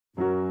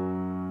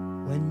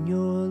when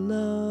your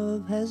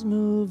love has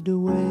moved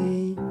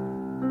away,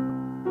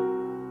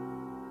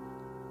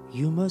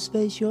 you must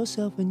face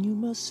yourself and you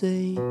must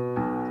say,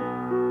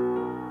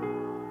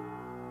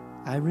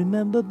 I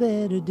remember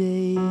better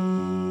days.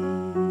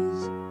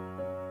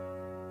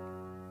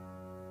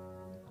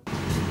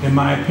 In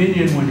my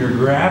opinion, when you're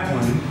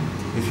grappling,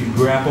 if you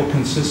grapple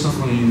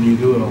consistently and you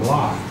do it a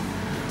lot,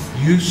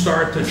 you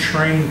start to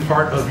train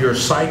part of your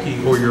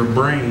psyche or your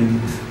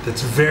brain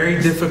that's very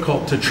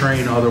difficult to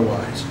train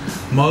otherwise.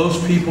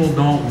 Most people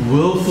don't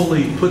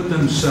willfully put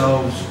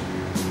themselves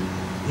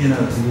in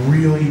a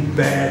really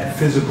bad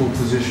physical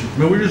position. I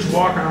mean, we're just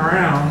walking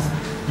around,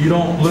 you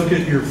don't look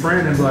at your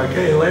friend and be like,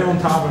 hey, lay on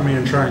top of me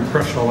and try and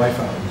crush the life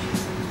out of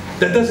me.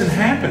 That doesn't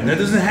happen. That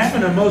doesn't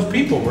happen to most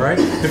people, right?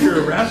 If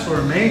you're a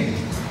wrestler, maybe.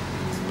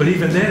 But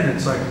even then,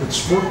 it's like, it's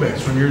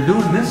sport-based. When you're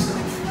doing this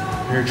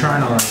stuff, and you're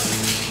trying to like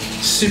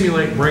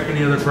simulate breaking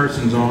the other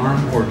person's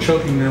arm or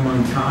choking them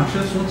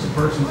unconscious. Once a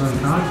person's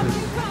unconscious,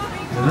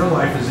 then their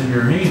life is in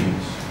your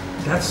hands.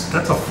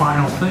 That's a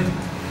final thing.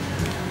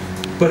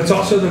 But it's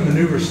also the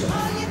maneuver stuff.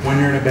 When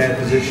you're in a bad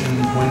position,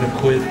 when to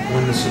quit,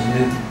 when to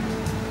submit,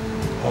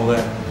 all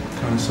that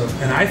kind of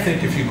stuff. And I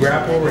think if you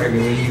grapple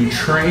regularly, you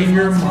train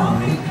your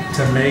mind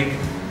to make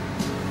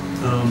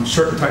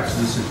certain types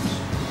of decisions.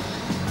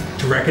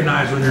 To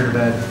recognize when you're in a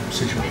bad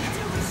situation.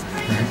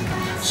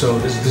 Right? So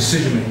this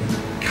decision making.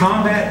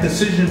 Combat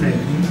decision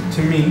making,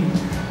 to me,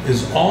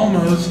 is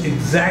almost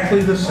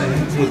exactly the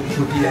same with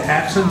the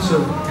absence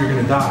of you're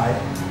going to die,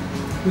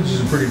 which is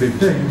a pretty big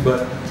thing,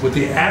 but with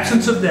the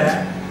absence of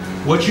that,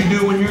 what you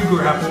do when you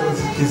grapple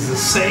is the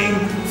same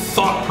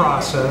thought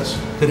process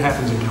that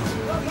happens in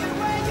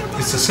combat.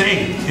 It's the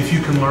same if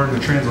you can learn to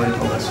translate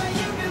the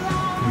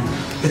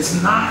lessons.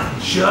 It's not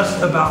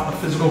just about the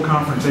physical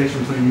confrontation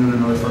between you and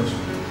another person.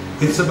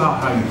 It's about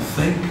how you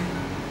think,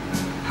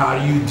 how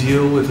do you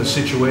deal with a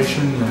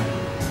situation that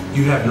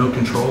you have no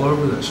control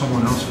over, that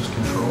someone else is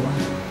controlling.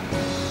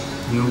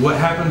 You know, what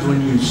happens when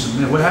you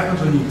submit? What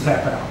happens when you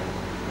tap out?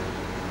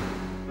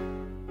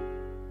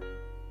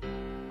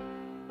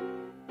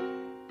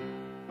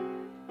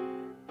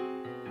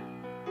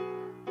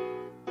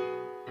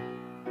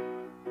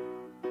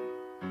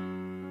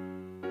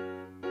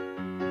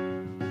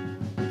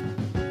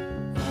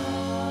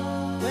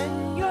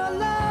 When your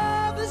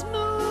love has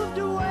moved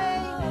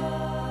away,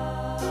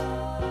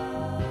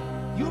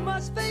 you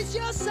must face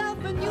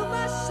yourself and you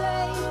must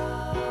say,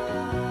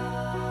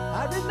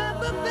 I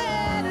remember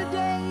better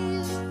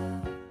days.